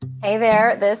Hey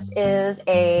there, this is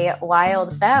a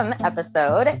Wild Femme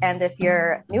episode. And if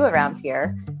you're new around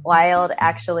here, Wild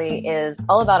actually is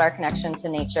all about our connection to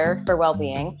nature for well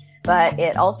being, but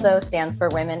it also stands for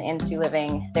Women into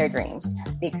Living Their Dreams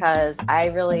because I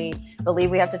really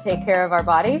believe we have to take care of our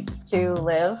bodies to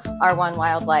live our one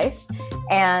wild life.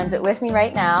 And with me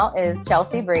right now is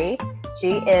Chelsea Bree.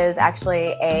 She is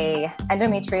actually a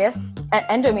endometriosis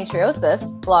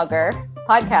blogger,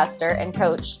 podcaster, and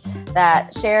coach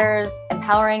that shares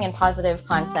empowering and positive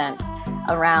content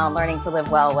around learning to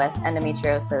live well with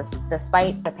endometriosis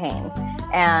despite the pain.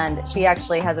 And she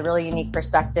actually has a really unique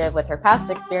perspective with her past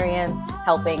experience,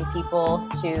 helping people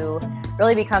to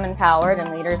really become empowered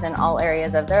and leaders in all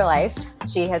areas of their life.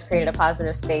 She has created a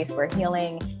positive space where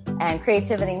healing and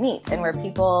creativity meet and where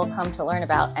people come to learn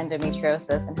about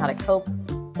endometriosis and how to cope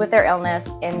with their illness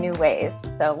in new ways.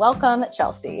 So welcome,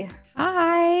 Chelsea.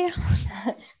 Hi.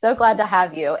 So glad to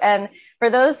have you. And for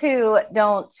those who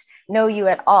don't know you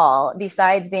at all,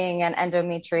 besides being an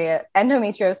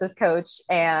endometriosis coach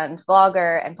and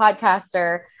blogger and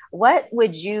podcaster, what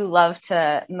would you love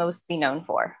to most be known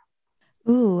for?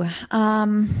 Ooh,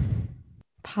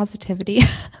 positivity.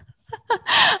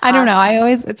 I don't know.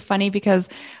 It's funny because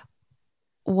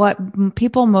what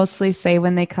people mostly say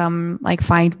when they come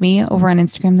find me over on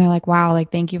Instagram, they're like, wow,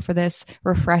 thank you for this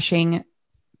refreshing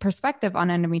perspective on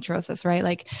endometriosis, right?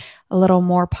 Like a little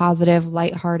more positive,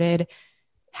 lighthearted,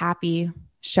 happy,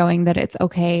 showing that it's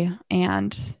okay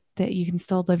and that you can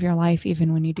still live your life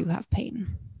even when you do have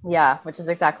pain. Yeah, which is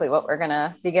exactly what we're going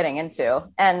to be getting into.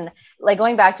 And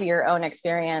going back to your own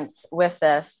experience with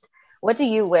this, what do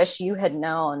you wish you had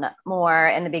known more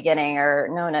in the beginning or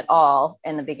known at all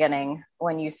in the beginning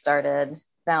when you started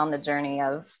down the journey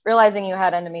of realizing you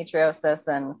had endometriosis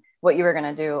and what you were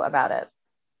going to do about it?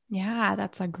 Yeah,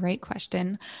 that's a great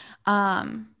question.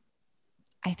 I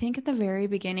think at the very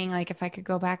beginning, if I could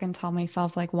go back and tell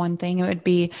myself one thing, it would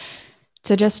be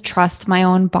to just trust my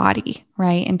own body,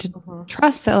 right? And to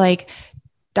trust that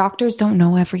doctors don't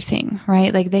know everything,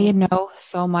 right? They know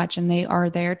so much and they are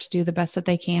there to do the best that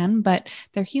they can, but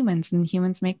they're humans and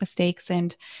humans make mistakes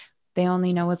and they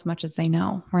only know as much as they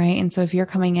know, right? And so if you're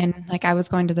coming in, I was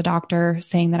going to the doctor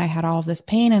saying that I had all of this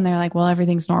pain and they're like, well,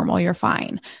 everything's normal, you're fine.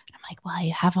 And I'm like, well,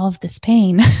 you have all of this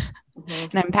pain.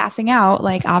 And I'm passing out,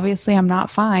 obviously I'm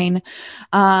not fine.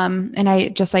 And I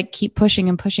just keep pushing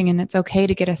and pushing. And it's okay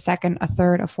to get a second, a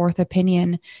third, a fourth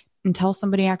opinion until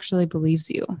somebody actually believes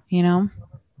you, you know?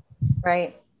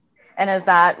 Right. And is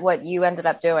that what you ended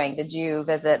up doing? Did you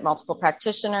visit multiple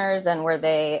practitioners and were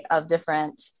they of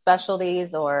different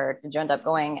specialties, or did you end up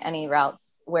going any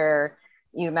routes where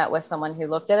you met with someone who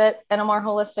looked at it in a more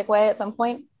holistic way at some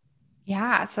point?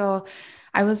 Yeah. So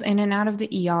I was in and out of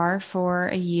the ER for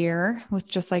a year with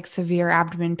just severe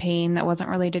abdomen pain that wasn't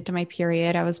related to my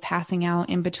period. I was passing out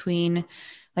in between,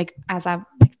 as I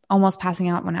almost passing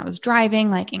out when I was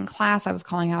driving, in class, I was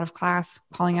calling out of class,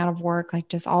 calling out of work,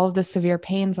 just all of the severe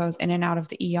pain. So I was in and out of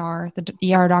the ER.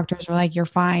 The ER doctors were like, you're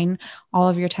fine. All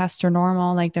of your tests are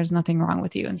normal. There's nothing wrong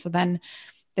with you. And so then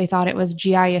they thought it was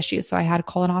GI issues. So I had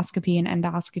colonoscopy and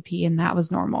endoscopy, and that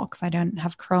was normal because I didn't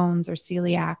have Crohn's or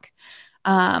celiac.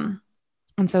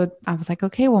 And so I was like,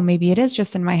 okay, well, maybe it is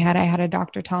just in my head. I had a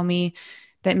doctor tell me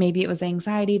that maybe it was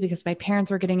anxiety because my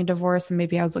parents were getting a divorce and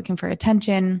maybe I was looking for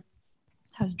attention.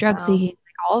 I was drug seeking,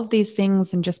 all of these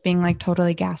things, and just being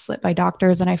totally gaslit by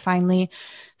doctors. And I finally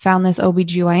found this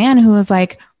OBGYN who was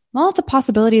like, well, it's a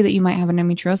possibility that you might have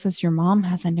endometriosis. Your mom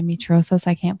has endometriosis.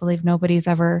 I can't believe nobody's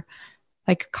ever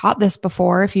caught this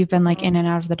before. If you've been in and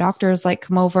out of the doctors,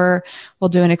 come over, we'll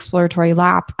do an exploratory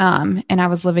lap. And I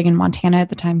was living in Montana at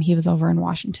the time. He was over in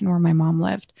Washington where my mom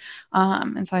lived.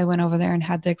 And so I went over there and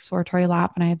had the exploratory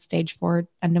lap, and I had stage 4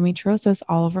 endometriosis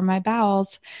all over my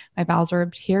bowels. My bowels were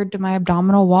adhered to my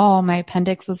abdominal wall. My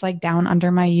appendix was down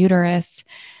under my uterus.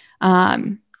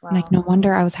 Wow. No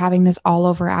wonder I was having this all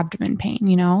over abdomen pain,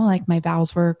 my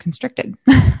bowels were constricted.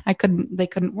 They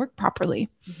couldn't work properly.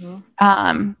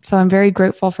 So I'm very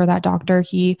grateful for that doctor.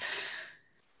 He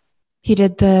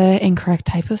did the incorrect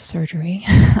type of surgery.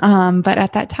 But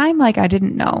at that time, I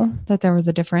didn't know that there was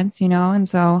a difference, and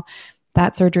so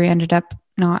that surgery ended up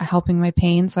not helping my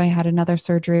pain. So I had another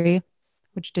surgery,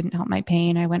 which didn't help my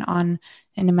pain. I went on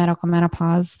into medical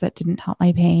menopause that didn't help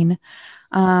my pain.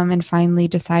 And finally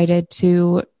decided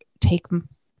to take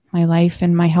my life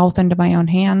and my health into my own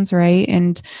hands, right?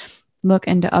 And look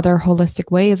into other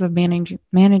holistic ways of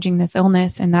managing this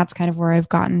illness. And that's kind of where I've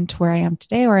gotten to where I am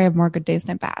today, where I have more good days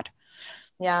than bad.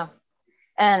 Yeah.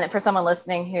 And for someone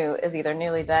listening who is either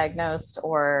newly diagnosed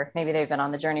or maybe they've been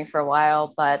on the journey for a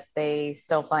while, but they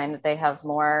still find that they have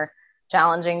more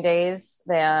challenging days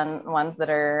than ones that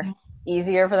are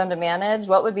easier for them to manage.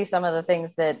 What would be some of the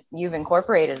things that you've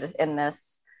incorporated in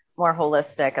this more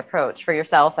holistic approach for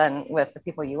yourself and with the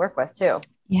people you work with too?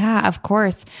 Yeah, of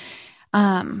course.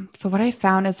 So what I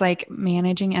found is like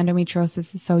managing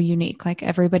endometriosis is so unique. Like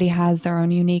everybody has their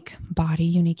own unique body,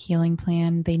 unique healing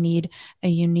plan. They need a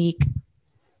unique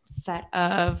set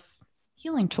of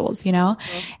healing tools, you know?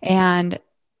 And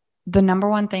the number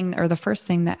one thing or the first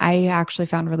thing that I actually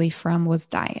found relief from was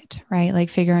diet, right? Like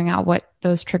figuring out what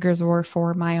those triggers were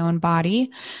for my own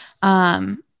body.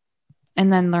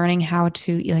 And then learning how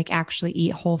to like actually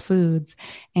eat whole foods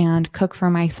and cook for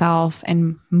myself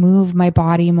and move my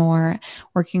body more,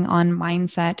 working on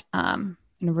mindset, and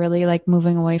really like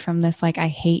moving away from this, like, I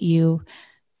hate you.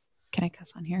 Can I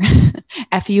cuss on here?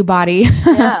 F you body.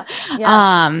 Yeah.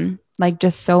 Yeah. Like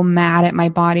just so mad at my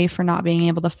body for not being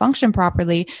able to function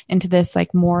properly, into this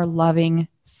like more loving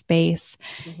space,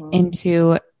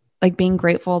 into like being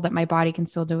grateful that my body can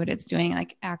still do what it's doing,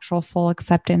 like actual full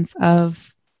acceptance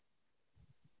of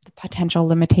the potential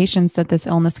limitations that this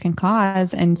illness can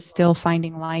cause, and still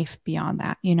finding life beyond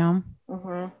that, you know?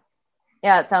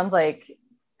 Yeah. It sounds like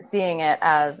seeing it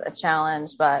as a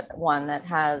challenge, but one that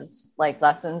has like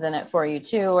lessons in it for you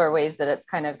too, or ways that it's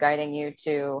kind of guiding you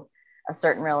to a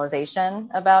certain realization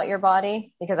about your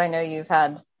body. Because I know you've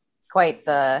had quite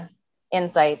the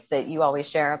insights that you always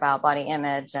share about body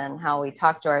image and how we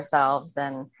talk to ourselves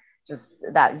and just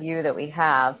that view that we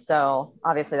have. So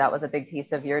obviously that was a big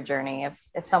piece of your journey.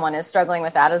 If someone is struggling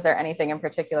with that, is there anything in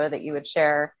particular that you would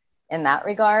share in that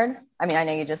regard? I mean, I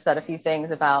know you just said a few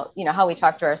things about, you know, how we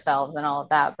talk to ourselves and all of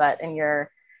that, but in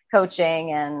your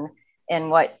coaching and in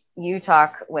what you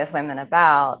talk with women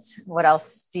about, what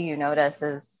else do you notice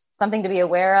is something to be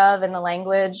aware of in the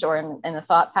language or in the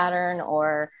thought pattern,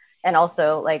 and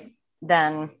also like,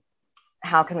 then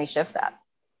how can we shift that?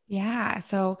 Yeah.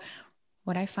 So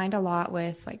what I find a lot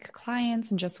with like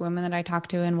clients and just women that I talk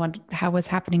to, and how was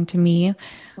happening to me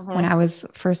when I was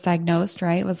first diagnosed,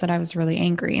 right, was that I was really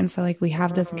angry. And so like we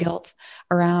have this guilt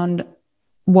around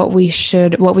what we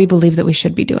believe that we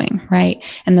should be doing, right?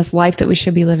 And this life that we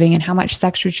should be living, and how much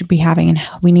sex we should be having, and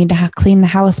we need to clean the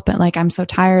house, but like, I'm so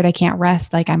tired, I can't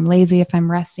rest. Like I'm lazy if I'm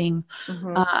resting.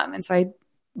 And so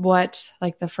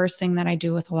the first thing that I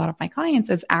do with a lot of my clients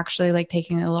is actually like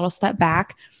taking a little step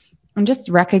back and just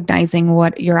recognizing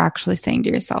what you're actually saying to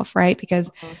yourself, right? Because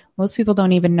most people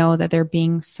don't even know that they're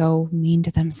being so mean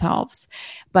to themselves.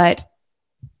 But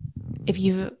if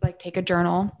you like take a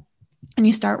journal and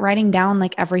you start writing down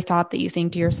like every thought that you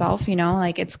think to yourself, you know,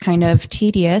 like it's kind of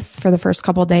tedious for the first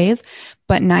couple of days,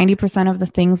 but 90% of the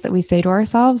things that we say to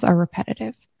ourselves are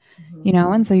repetitive, you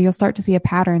know? And so you'll start to see a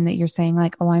pattern that you're saying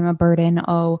like, oh, I'm a burden.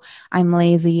 Oh, I'm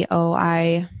lazy. Oh,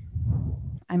 I'm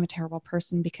a terrible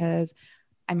person because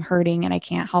I'm hurting and I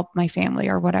can't help my family,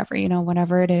 or whatever, you know,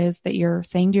 whatever it is that you're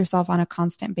saying to yourself on a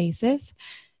constant basis,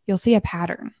 you'll see a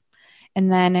pattern.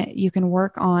 And then you can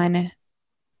work on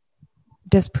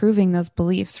disproving those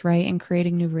beliefs, right? And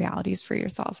creating new realities for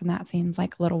yourself. And that seems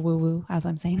like a little woo-woo as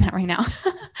I'm saying that right now.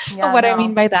 But what I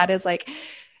mean by that is like,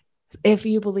 if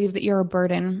you believe that you're a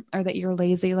burden or that you're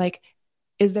lazy, like,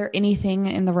 is there anything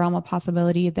in the realm of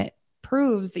possibility that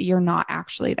proves that you're not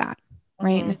actually that?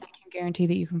 Right. And I can guarantee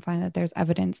that you can find that there's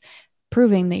evidence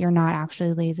proving that you're not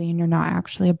actually lazy and you're not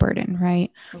actually a burden. Right.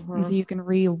 And so you can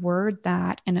reword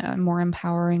that in a more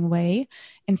empowering way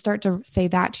and start to say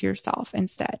that to yourself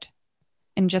instead.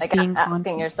 And just like being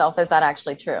asking yourself, is that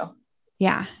actually true?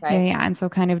 Yeah. Right? Yeah. And so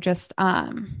kind of just,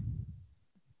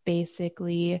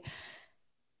 basically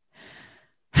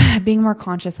being more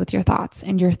conscious with your thoughts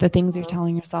and the things you're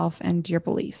telling yourself and your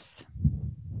beliefs.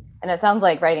 And it sounds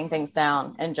like writing things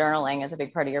down and journaling is a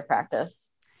big part of your practice.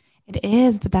 It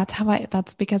is, but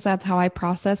that's because that's how I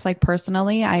process. Like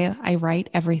personally, I write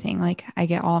everything. Like I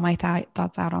get all my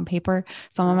thoughts out on paper.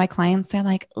 Some of my clients, they're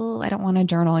like, oh, I don't want to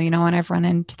journal, you know, and I've run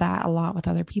into that a lot with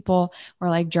other people where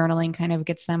like journaling kind of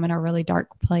gets them in a really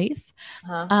dark place.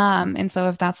 And so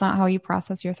if that's not how you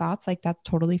process your thoughts, like that's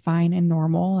totally fine and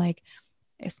normal. Like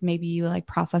it's maybe you like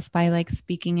process by like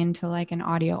speaking into like an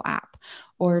audio app,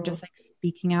 or just like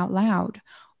speaking out loud,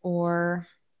 or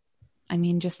I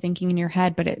mean, just thinking in your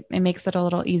head, but it makes it a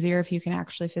little easier if you can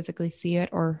actually physically see it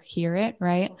or hear it.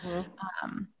 Right.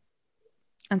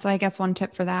 And so I guess one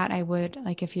tip for that, I would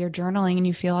like, if you're journaling and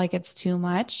you feel like it's too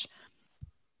much,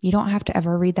 you don't have to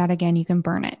ever read that again. You can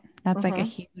burn it. That's like a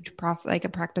huge process, like a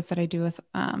practice that I do with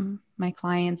my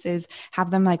clients is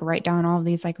have them like write down all of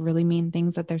these like really mean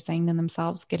things that they're saying to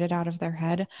themselves, get it out of their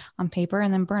head on paper,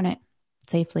 and then burn it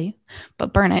safely,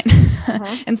 but burn it.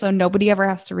 And so nobody ever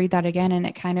has to read that again. And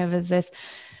it kind of is this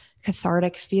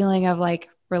cathartic feeling of like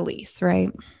release,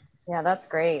 right? Yeah, that's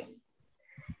great.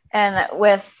 And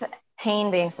with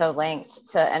pain being so linked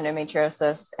to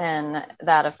endometriosis and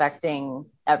that affecting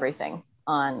everything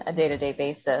on a day-to-day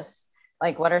basis,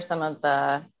 like what are some of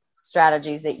the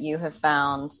strategies that you have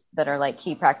found that are like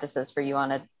key practices for you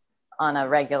on a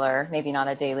regular, maybe not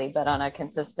a daily, but on a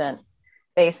consistent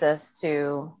basis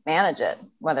to manage it,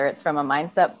 whether it's from a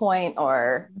mindset point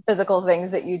or physical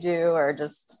things that you do or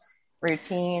just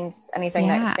routines, anything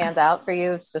that stands out for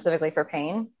you specifically for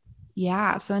pain?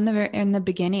 Yeah. So in the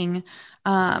beginning,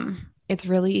 it's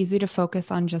really easy to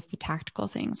focus on just the tactical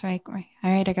things, right? All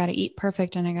right, I got to eat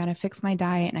perfect and I got to fix my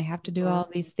diet and I have to do all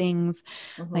these things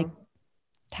like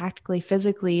tactically,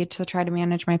 physically to try to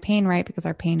manage my pain, right? Because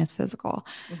our pain is physical.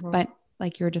 But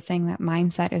like you were just saying, that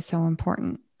mindset is so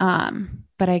important.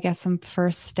 But I guess some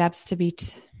first steps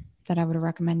that I would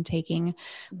recommend taking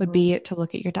would be to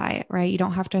look at your diet, right? You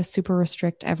don't have to super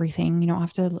restrict everything. You don't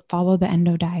have to follow the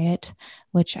endo diet,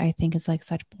 which I think is like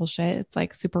such bullshit. It's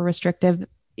like super restrictive.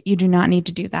 You do not need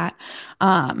to do that.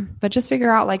 But just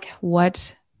figure out like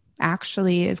what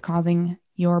actually is causing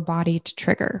your body to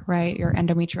trigger, right? Your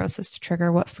endometriosis to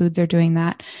trigger, what foods are doing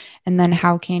that. And then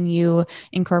how can you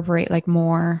incorporate like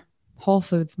more whole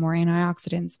foods, more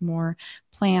antioxidants, more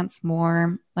plants,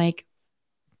 more like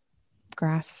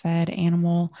grass-fed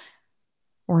animal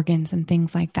organs and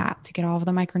things like that to get all of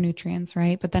the micronutrients,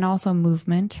 right? But then also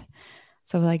movement.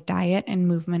 So like diet and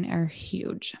movement are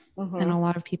huge. And a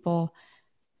lot of people,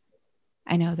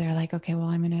 I know they're like, okay, well,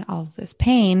 I'm in all of this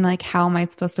pain. Like, how am I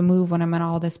supposed to move when I'm in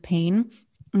all this pain?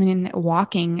 I mean,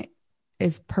 walking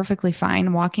is perfectly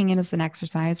fine. Walking it is an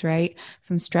exercise, right?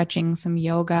 Some stretching, some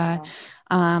yoga,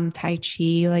 Tai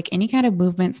Chi, like any kind of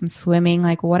movement, some swimming,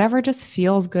 like whatever just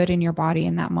feels good in your body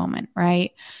in that moment,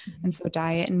 right? And so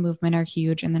diet and movement are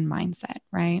huge, and then mindset,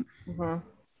 right?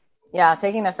 Yeah,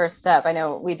 taking the first step. I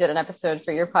know we did an episode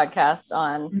for your podcast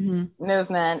on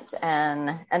movement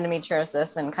and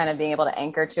endometriosis and kind of being able to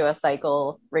anchor to a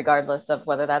cycle, regardless of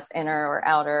whether that's inner or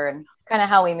outer, and kind of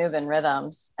how we move in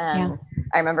rhythms. And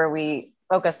I remember we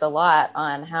focused a lot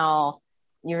on how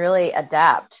you really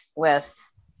adapt with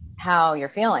how you're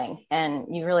feeling, and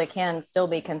you really can still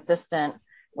be consistent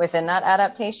within that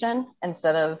adaptation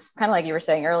instead of kind of like you were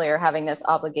saying earlier, having this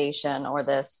obligation or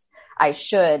this I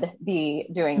should be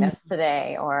doing this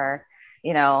today, or,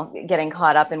 you know, getting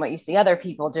caught up in what you see other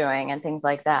people doing and things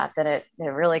like that, that it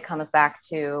really comes back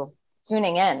to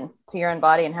tuning in to your own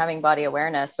body and having body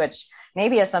awareness, which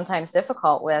maybe is sometimes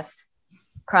difficult with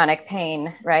chronic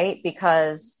pain, right?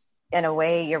 Because in a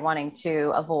way you're wanting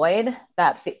to avoid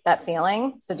that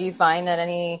feeling. So do you find that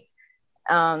any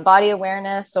body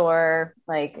awareness or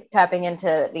like tapping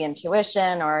into the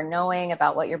intuition or knowing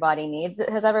about what your body needs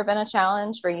has ever been a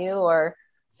challenge for you, or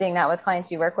seeing that with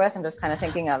clients you work with? I'm just kind of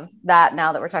thinking of that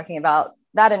now that we're talking about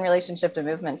that in relationship to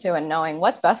movement too, and knowing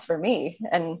what's best for me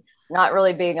and not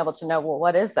really being able to know, well,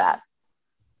 what is that?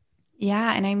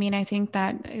 Yeah. And I mean, I think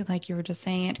that like you were just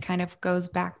saying, it kind of goes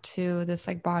back to this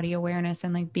like body awareness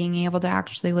and like being able to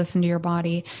actually listen to your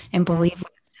body and believe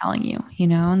what it's telling you, you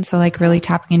know? And so like really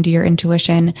tapping into your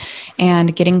intuition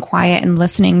and getting quiet and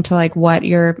listening to like what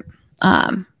your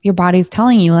body's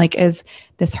telling you. Like, is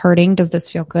this hurting? Does this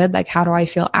feel good? Like, how do I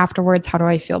feel afterwards? How do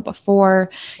I feel before?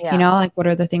 You know, like what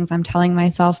are the things I'm telling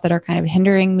myself that are kind of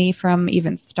hindering me from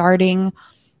even starting?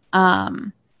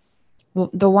 Well,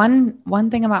 the one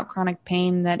thing about chronic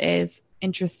pain that is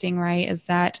interesting, right, is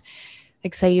that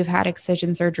like say you've had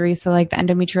excision surgery. So like the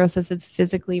endometriosis is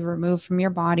physically removed from your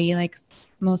body. Like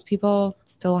most people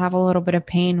still have a little bit of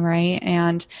pain, right?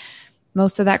 And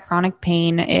most of that chronic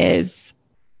pain is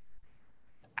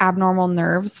abnormal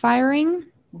nerves firing.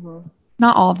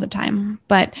 Not all of the time,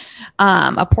 but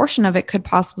a portion of it could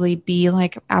possibly be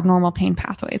like abnormal pain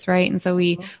pathways, right? And so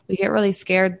we get really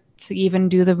scared to even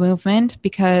do the movement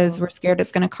because we're scared it's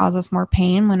going to cause us more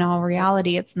pain, when in all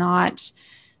reality it's not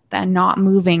that not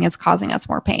moving is causing us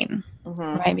more pain,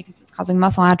 right? Because it's causing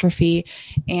muscle atrophy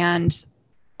and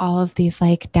all of these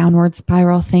like downward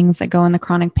spiral things that go in the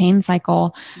chronic pain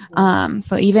cycle.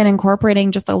 So even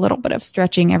incorporating just a little bit of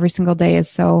stretching every single day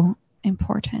is so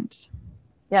important.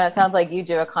 Yeah, it sounds like you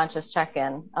do a conscious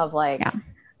check-in of like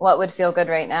what would feel good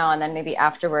right now, and then maybe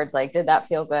afterwards, like, did that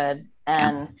feel good?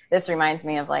 And this reminds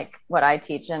me of like what I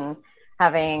teach and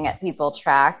having people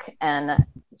track and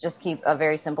just keep a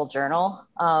very simple journal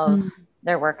of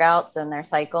their workouts and their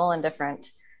cycle and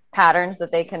different patterns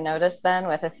that they can notice then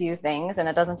with a few things. And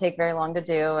it doesn't take very long to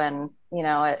do. And, you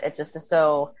know, it just is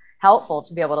so helpful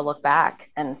to be able to look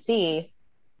back and see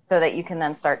so that you can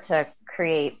then start to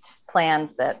create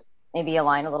plans that maybe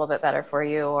align a little bit better for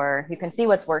you, or you can see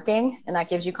what's working and that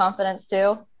gives you confidence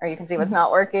too, or you can see what's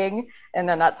not working and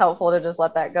then that's helpful to just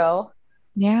let that go.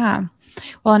 Yeah.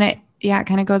 Well, and it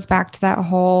kind of goes back to that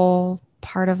whole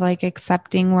part of like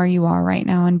accepting where you are right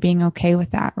now and being okay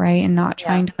with that, right? And not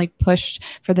trying to like push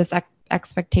for this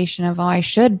expectation of, oh, I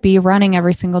should be running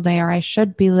every single day, or I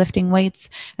should be lifting weights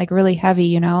like really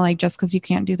heavy, like just because you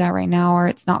can't do that right now, or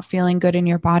it's not feeling good in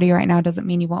your body right now, doesn't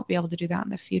mean you won't be able to do that in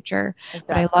the future.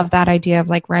 Exactly. But I love that idea of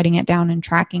like writing it down and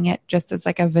tracking it just as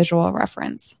like a visual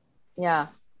reference. Yeah.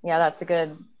 That's a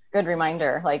good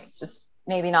reminder. Like, just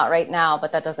maybe not right now,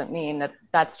 but that doesn't mean that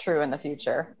that's true in the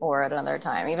future or at another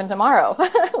time, even tomorrow,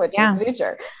 which is the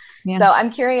future. Yeah. So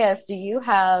I'm curious, do you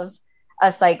have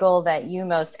a cycle that you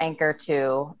most anchor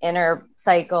to? Inner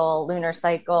cycle, lunar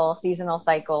cycle, seasonal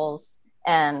cycles,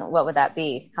 and what would that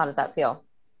be? How does that feel?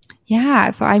 Yeah.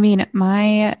 So, I mean,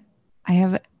 I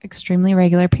have extremely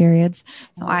regular periods.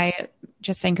 So I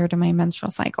just anchor to my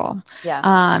menstrual cycle.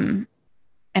 Yeah.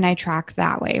 And I track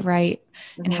that way, right?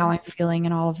 And how I'm feeling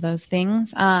and all of those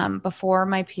things. Before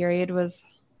my period was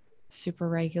super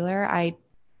regular, I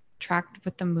tracked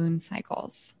with the moon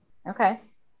cycles. Okay.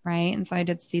 Right. And so I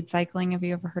did seed cycling. Have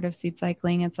you ever heard of seed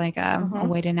cycling? It's like a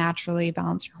way to naturally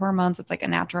balance your hormones. It's like a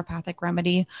naturopathic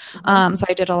remedy. So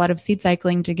I did a lot of seed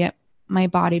cycling to get my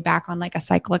body back on like a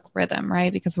cyclic rhythm,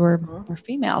 right? Because we're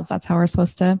females. That's how we're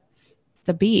supposed to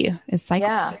be, is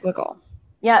cyclical.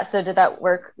 Yeah. So did that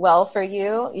work well for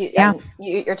you?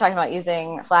 You're talking about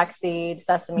using flaxseed,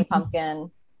 sesame,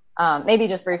 pumpkin. Maybe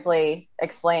just briefly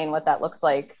explain what that looks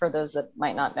like for those that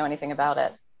might not know anything about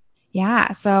it.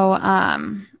 Yeah. So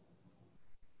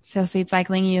seed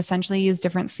cycling, you essentially use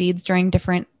different seeds during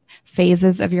different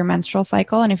phases of your menstrual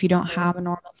cycle. And if you don't have a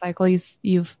normal cycle,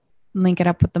 you link it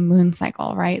up with the moon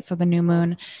cycle, right? So the new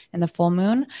moon and the full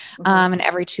moon. And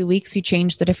every 2 weeks you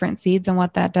change the different seeds. And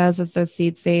what that does is those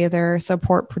seeds, they either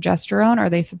support progesterone or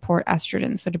they support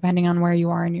estrogen. So depending on where you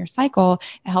are in your cycle,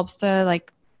 it helps to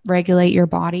like regulate your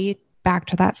body back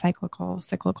to that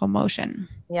cyclical motion.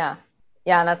 Yeah.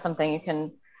 And that's something you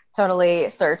can totally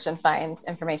search and find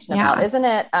information about. Isn't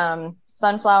it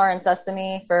sunflower and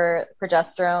sesame for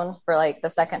progesterone for like the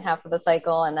second half of the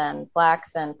cycle, and then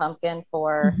flax and pumpkin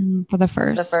for the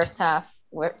first half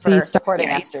for supporting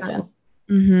estrogen?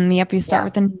 Yep, you start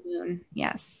with the new moon.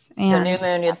 Yes. And so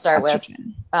new moon, you'd start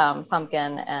estrogen with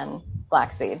pumpkin and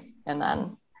flaxseed, and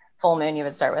then full moon, you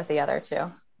would start with the other two.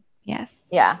 Yes.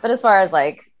 Yeah. But as far as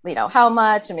like, how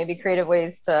much and maybe creative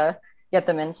ways to get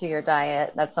them into your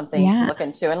diet, that's something you can look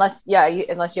into, unless you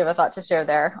have a thought to share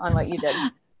there on what you did.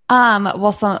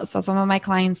 Well, so some of my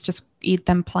clients just eat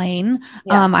them plain.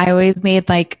 I always made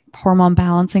like hormone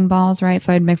balancing balls, right?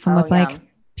 So I'd mix them with like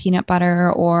peanut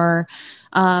butter or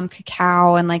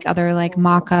cacao and like other like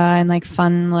maca and like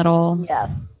fun little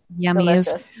yummies.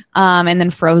 Delicious. And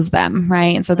then froze them,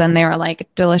 right? And so then they were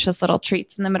like delicious little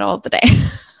treats in the middle of the day.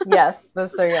 Yes,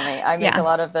 those are yummy. I make a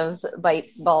lot of those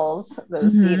bites balls,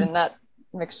 those seed and nut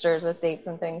mixtures with dates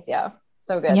and things. Yeah,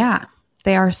 so good. Yeah,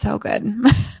 they are so good.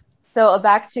 So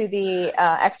back to the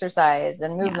exercise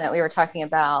and movement we were talking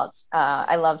about.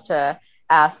 I love to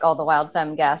ask all the Wild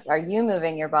Femme guests, are you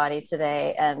moving your body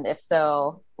today? And if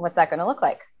so, what's that going to look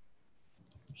like?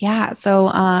 Yeah.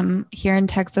 So here in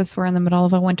Texas, we're in the middle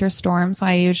of a winter storm. So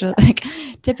I usually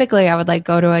typically I would like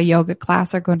go to a yoga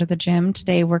class or go to the gym.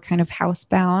 Today we're kind of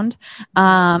housebound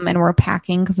and we're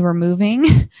packing because we're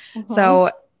moving.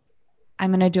 So I'm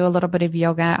going to do a little bit of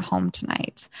yoga at home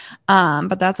tonight.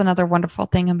 But that's another wonderful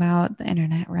thing about the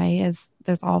internet, right? Is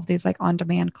there's all of these like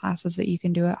on-demand classes that you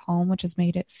can do at home, which has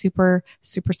made it super,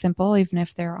 super simple, even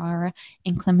if there are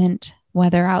inclement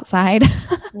weather outside.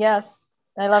 Yes.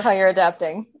 I love how you're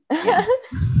adapting. Yeah.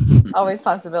 Always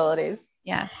possibilities.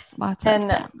 Yes. Lots of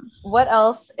them. What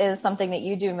else is something that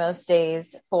you do most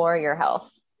days for your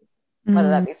health? Whether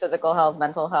that be physical health,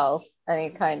 mental health, any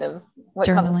kind of what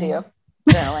Journaling. Comes to you?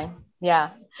 Journaling.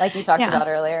 Yeah. Like you talked about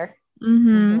earlier.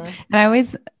 And I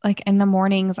always like in the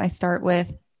mornings, I start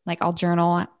with like, I'll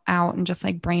journal out and just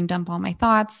like brain dump all my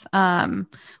thoughts,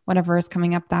 whatever is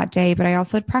coming up that day. But I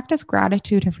also practice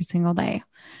gratitude every single day,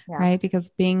 right? Because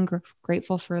being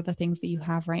grateful for the things that you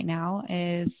have right now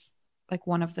is like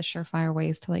one of the surefire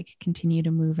ways to like continue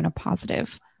to move in a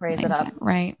positive raise mindset, it up.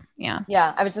 Right. Yeah.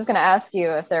 Yeah. I was just going to ask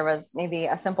you if there was maybe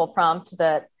a simple prompt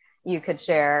that you could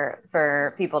share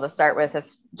for people to start with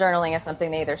if journaling is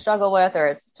something they either struggle with or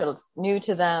it's totally new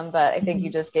to them. But I think you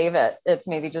just gave it. It's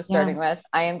maybe just starting with,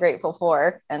 I am grateful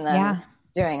for, and then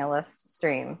doing a list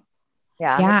stream.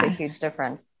 Yeah. Makes a huge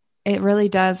difference. It really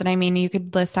does. And I mean, you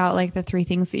could list out like the three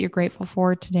things that you're grateful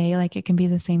for today. Like it can be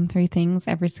the same three things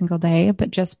every single day, but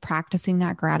just practicing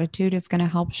that gratitude is going to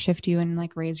help shift you and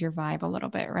like raise your vibe a little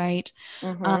bit, right?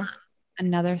 Um, Mm-hmm.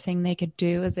 Another thing they could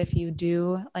do is if you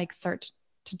do like start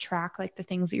to track like the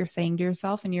things that you're saying to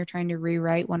yourself and you're trying to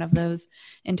rewrite one of those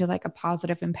into like a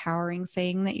positive, empowering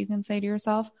saying that you can say to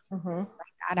yourself, Mm-hmm. write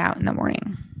that out in the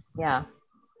morning. Yeah.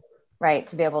 Right.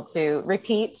 To be able to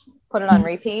put it on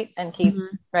repeat and keep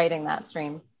Mm-hmm. writing that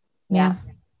stream. Yeah.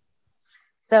 Yeah.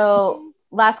 So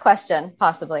last question,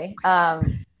 possibly,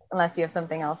 unless you have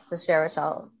something else to share, which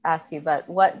I'll ask you, but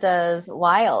what does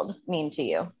wild mean to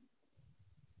you?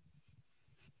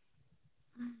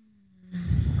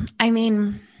 I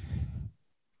mean,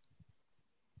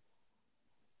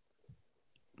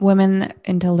 women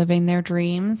into living their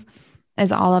dreams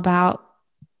is all about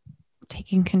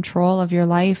taking control of your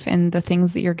life and the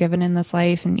things that you're given in this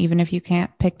life. And even if you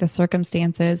can't pick the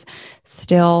circumstances,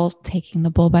 still taking the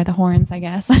bull by the horns, I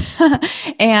guess.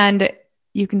 And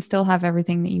you can still have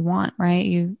everything that you want, right?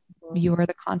 You are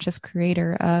the conscious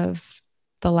creator of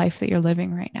the life that you're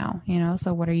living right now, you know?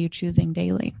 So what are you choosing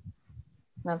daily?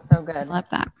 That's so I good. love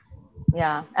that.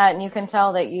 Yeah. And you can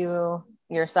tell that you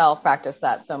yourself practice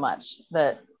that so much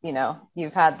that,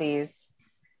 you've had these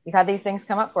things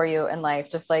come up for you in life,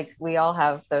 just like we all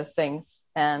have those things.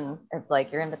 And it's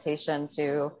like your invitation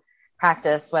to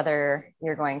practice, whether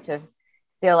you're going to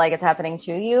feel like it's happening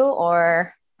to you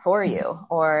or for you,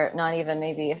 or not even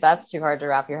maybe if that's too hard to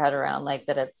wrap your head around, like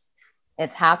that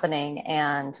it's happening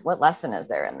and what lesson is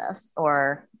there in this?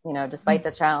 Or, despite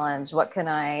the challenge, what can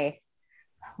I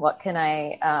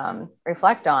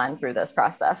reflect on through this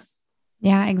process?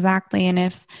 Yeah, exactly. And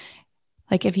if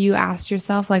you asked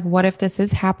yourself, like, what if this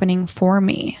is happening for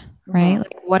me, right? Mm-hmm.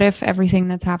 Like, what if everything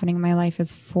that's happening in my life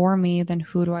is for me? Then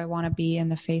who do I want to be in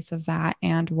the face of that?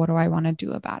 And what do I want to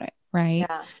do about it? Right.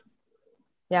 Yeah.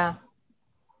 Yeah.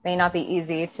 May not be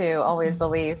easy to always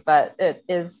believe, but it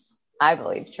is, I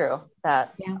believe, true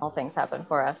that Yeah, all things happen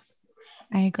for us.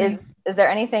 I agree. Is there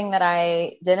anything that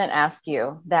I didn't ask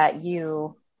you that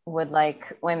you would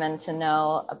like women to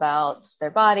know about their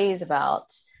bodies,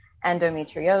 about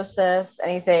endometriosis,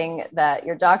 anything that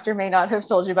your doctor may not have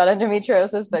told you about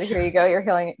endometriosis, but here you go, you're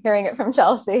hearing it from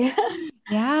Chelsea.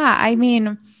 Yeah. I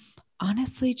mean,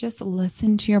 honestly, just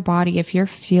listen to your body. If you're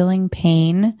feeling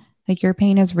pain, like your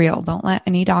pain is real. Don't let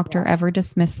any doctor Yeah. ever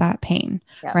dismiss that pain,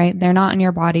 Yeah. right? They're not in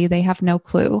your body. They have no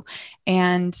clue.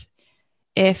 And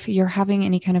if you're having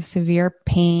any kind of severe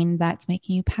pain that's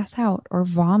making you pass out or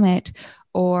vomit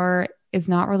or is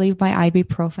not relieved by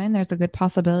ibuprofen, there's a good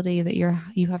possibility that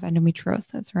you have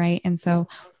endometriosis, right? And so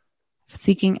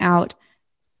seeking out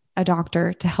a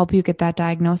doctor to help you get that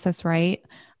diagnosis right.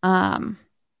 And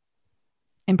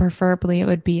preferably it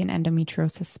would be an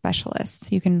endometriosis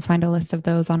specialist. You can find a list of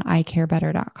those on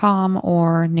icarebetter.com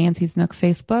or Nancy's Nook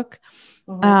Facebook.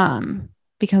 Mm-hmm.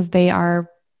 Because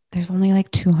there's only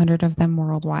like 200 of them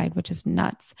worldwide, which is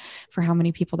nuts for how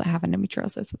many people that have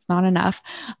endometriosis. It's not enough.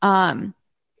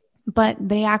 But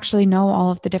they actually know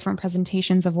all of the different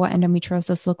presentations of what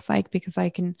endometriosis looks like, because I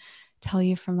can tell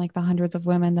you from like the hundreds of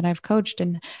women that I've coached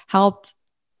and helped,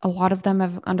 a lot of them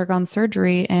have undergone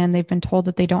surgery and they've been told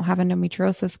that they don't have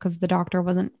endometriosis because the doctor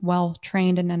wasn't well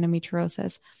trained in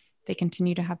endometriosis. They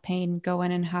continue to have pain, go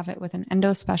in and have it with an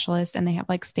endo specialist, and they have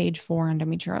like stage 4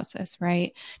 endometriosis,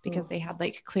 right? Because they had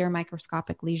like clear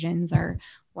microscopic lesions or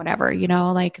whatever,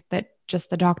 like that just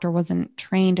the doctor wasn't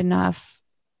trained enough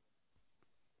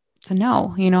to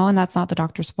know, and that's not the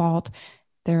doctor's fault.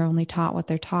 They're only taught what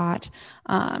they're taught.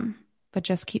 But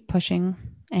just keep pushing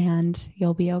and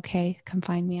you'll be okay. Come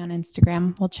find me on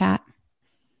Instagram. We'll chat.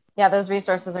 Yeah, those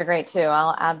resources are great too.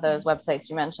 I'll add those websites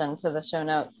you mentioned to the show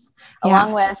notes, along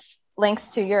Yeah. with links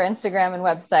to your Instagram and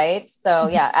website. So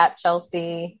Mhm. yeah, at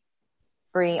Chelsea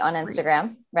Bree on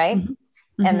Instagram, right? Mhm.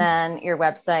 And Mhm. then your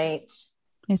website,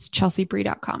 It's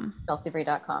chelseabree.com.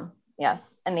 chelseabree.com.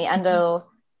 Yes. And the Mhm. Endo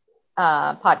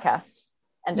podcast,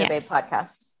 Endo Babe Yes.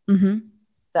 podcast. Mm-hmm.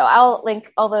 So I'll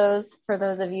link all those for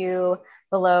those of you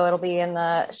below. It'll be in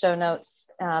the show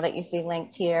notes that you see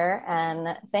linked here.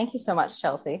 And thank you so much,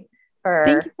 Chelsea,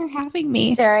 Thank you for for having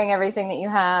me. sharing everything that you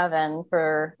have and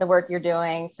for the work you're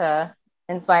doing to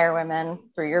inspire women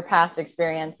through your past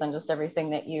experience and just everything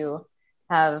that you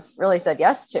have really said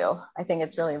yes to. I think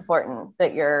it's really important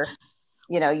that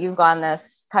you've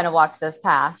walked this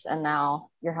path, and now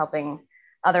you're helping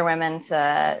other women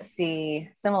to see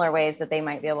similar ways that they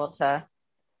might be able to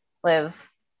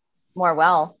live more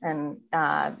well and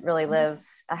really live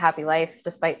a happy life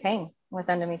despite pain with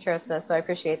endometriosis. So I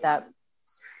appreciate that.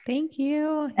 Thank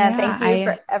you. And Yeah. thank you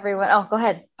for everyone. Oh, go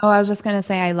ahead. I was just going to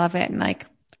say, I love it. And like,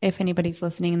 if anybody's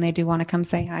listening and they do want to come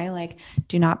say hi, like,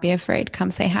 do not be afraid. Come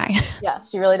say hi. Yeah,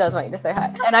 she really does want you to say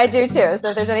hi. And I do too. So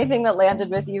if there's anything that landed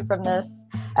with you from this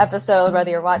episode, whether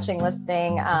you're watching,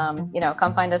 listening,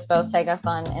 come find us both, tag us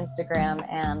on Instagram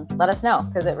and let us know,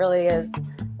 because it really is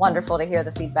wonderful to hear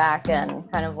the feedback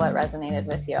and kind of what resonated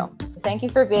with you. So thank you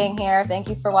for being here. Thank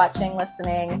you for watching,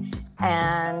 listening.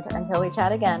 And until we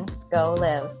chat again, go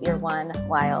live your one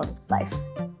wild life.